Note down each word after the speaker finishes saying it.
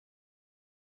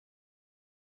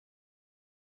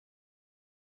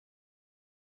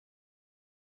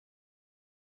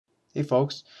Hey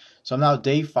folks, so I'm now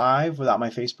day 5 without my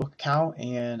Facebook account,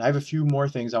 and I have a few more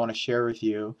things I want to share with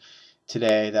you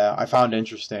today that I found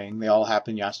interesting. They all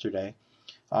happened yesterday.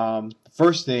 The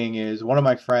first thing is one of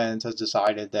my friends has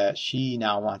decided that she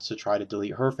now wants to try to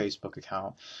delete her Facebook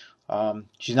account.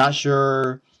 She's not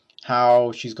sure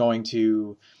how she's going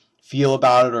to feel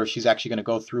about it or if she's actually going to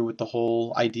go through with the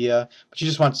whole idea, but she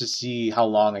just wants to see how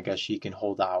long I guess she can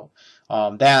hold out.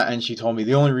 And she told me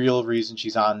the only real reason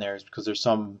she's on there is because there's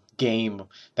some game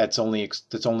that's only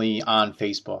on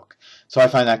Facebook. So I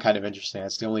find that kind of interesting.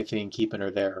 That's the only thing keeping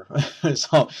her there.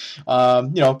 So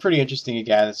pretty interesting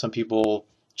again. Some people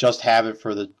just have it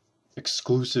for the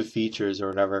exclusive features or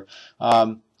whatever.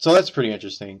 So that's pretty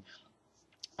interesting.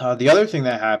 The other thing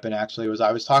that happened actually was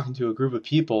I was talking to a group of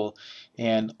people,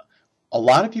 and a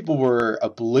lot of people were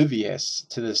oblivious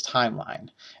to this timeline.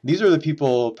 These are the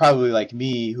people probably like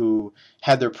me who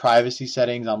had their privacy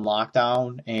settings on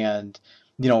lockdown and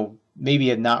maybe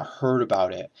had not heard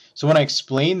about it. So when I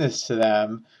explained this to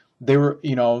them, there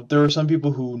were some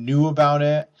people who knew about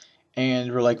it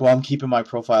and were like, well, I'm keeping my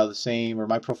profile the same, or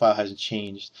my profile hasn't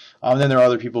changed. Then there are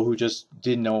other people who just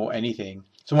didn't know anything.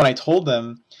 So when I told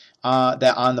them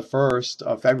that on the 1st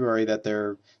of February that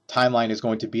their timeline is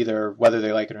going to be there whether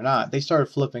they like it or not, they started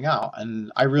flipping out.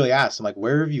 And I really asked them, like,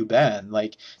 where have you been?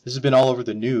 Like, this has been all over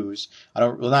the news. I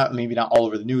don't, well, not maybe not all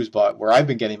over the news, but where I've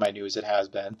been getting my news, it has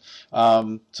been.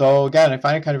 So again, I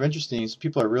find it kind of interesting. So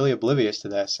people are really oblivious to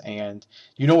this, and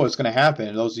you know what's going to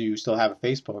happen. Those of you who still have a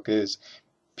Facebook is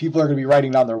people are going to be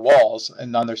writing down their walls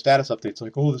and on their status updates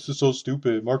like, oh, this is so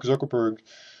stupid. Mark Zuckerberg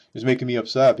is making me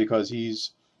upset because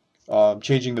he's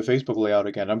changing the Facebook layout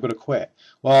again. I'm going to quit.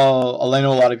 Well, I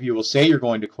know a lot of you will say you're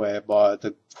going to quit, but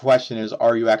the question is,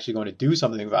 are you actually going to do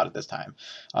something about it this time?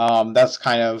 That's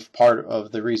kind of part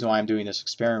of the reason why I'm doing this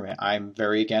experiment. I'm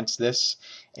very against this,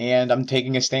 and I'm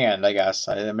taking a stand, I guess.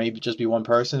 It may just be one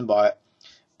person, but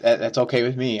that's okay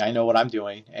with me. I know what I'm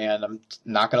doing, and I'm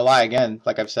not going to lie again.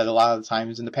 Like I've said a lot of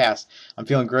times in the past, I'm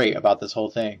feeling great about this whole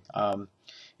thing.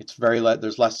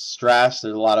 There's less stress.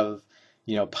 There's a lot of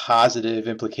positive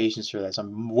implications for this.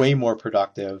 I'm way more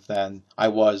productive than I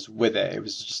was with it. It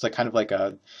was just like kind of like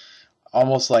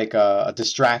almost like a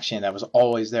distraction that was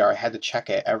always there. I had to check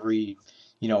it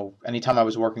anytime I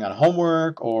was working on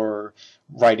homework or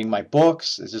writing my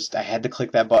books. It's just I had to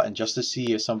click that button just to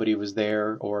see if somebody was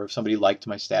there or if somebody liked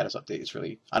my status updates.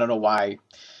 Really, I don't know why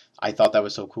I thought that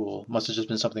was so cool. Must have just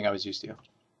been something I was used to.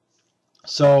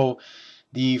 So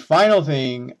the final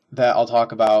thing that I'll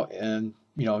talk about, and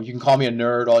you can call me a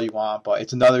nerd all you want, but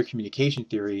it's another communication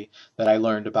theory that I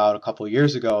learned about a couple of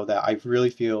years ago that I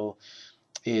really feel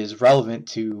is relevant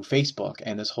to Facebook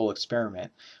and this whole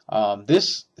experiment.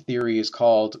 This theory is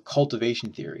called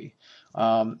cultivation theory.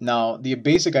 Now, the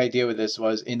basic idea with this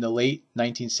was in the late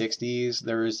 1960s,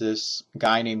 there was this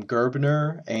guy named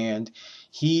Gerbner, and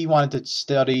he wanted to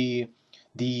study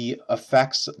the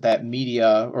effects that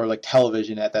media or like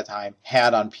television at that time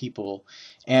had on people.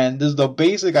 And this, the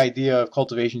basic idea of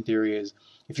cultivation theory is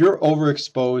if you're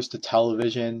overexposed to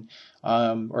television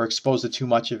or exposed to too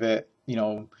much of it,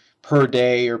 per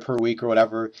day or per week or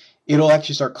whatever, it'll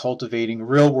actually start cultivating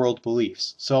real world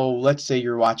beliefs. So let's say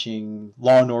you're watching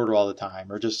Law and Order all the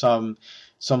time or just some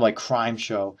like crime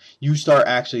show. You start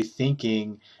actually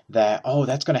thinking that, oh,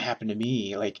 that's going to happen to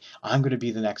me. Like, I'm going to be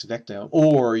the next victim.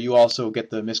 Or you also get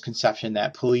the misconception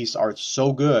that police are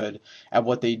so good at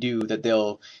what they do that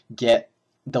get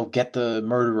they'll get the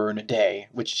murderer in a day,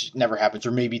 which never happens,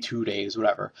 or maybe 2 days,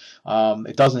 whatever.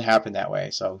 It doesn't happen that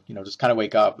way. So just kind of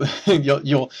wake up.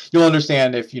 You'll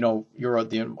understand if you're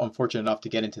unfortunate enough to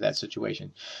get into that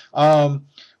situation.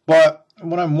 But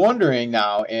what I'm wondering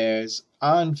now is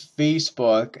on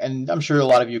Facebook, and I'm sure a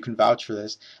lot of you can vouch for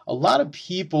this, a lot of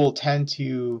people tend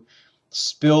to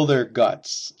spill their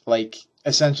guts. Like,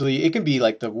 essentially, it can be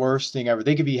like the worst thing ever.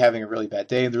 They could be having a really bad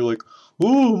day, and they're like,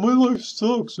 oh, my life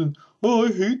sucks, and oh,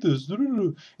 I hate this.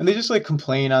 And they just like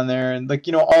complain on there, and like,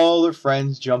 all their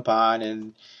friends jump on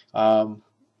and,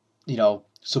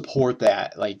 support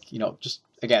that. Like, just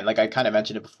again, like I kind of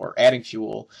mentioned it before, adding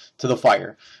fuel to the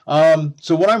fire.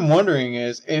 So what I'm wondering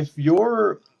is if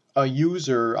you're a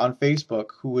user on Facebook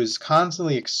who is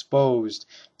constantly exposed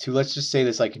to, let's just say,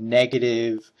 this like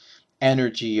negative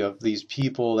energy of these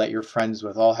people that you're friends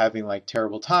with all having like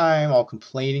terrible time, all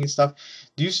complaining and stuff,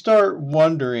 do you start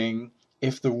wondering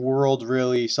if the world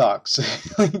really sucks?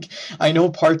 Like, I know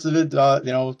parts of it,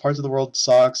 parts of the world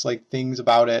sucks, like things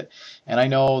about it, and I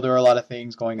know there are a lot of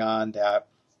things going on that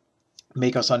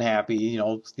make us unhappy,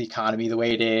 the economy the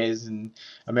way it is and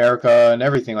America and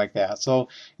everything like that. So,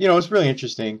 it's really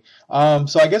interesting.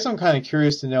 So I guess I'm kind of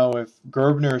curious to know if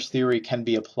Gerbner's theory can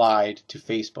be applied to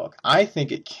Facebook. I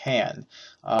think it can.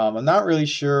 I'm not really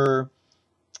sure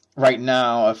right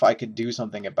now if I could do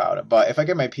something about it, but if I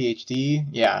get my PhD,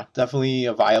 yeah, definitely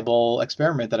a viable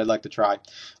experiment that I'd like to try.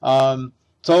 Um,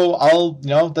 so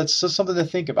that's just something to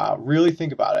think about. Really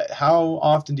think about it. How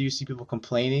often do you see people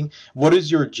complaining? What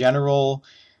is your general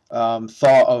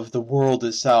thought of the world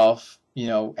itself,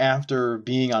 after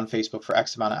being on Facebook for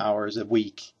X amount of hours a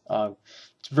week?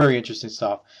 It's very interesting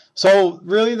stuff. So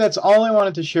really, that's all I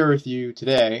wanted to share with you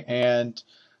today, and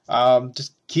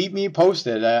just keep me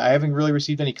posted. I haven't really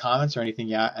received any comments or anything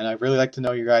yet, and I'd really like to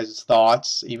know your guys'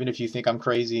 thoughts. Even if you think I'm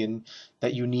crazy and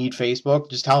that you need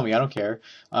Facebook, just tell me. I don't care.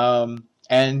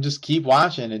 And just keep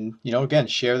watching, and again,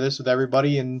 share this with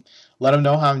everybody and let them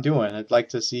know how I'm doing. I'd like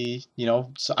to see,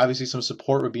 obviously some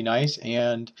support would be nice,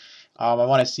 and I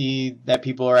want to see that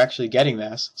people are actually getting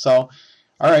this. So,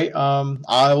 all right,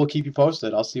 I will keep you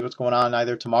posted. I'll see what's going on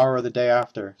either tomorrow or the day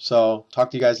after. So,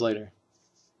 talk to you guys later.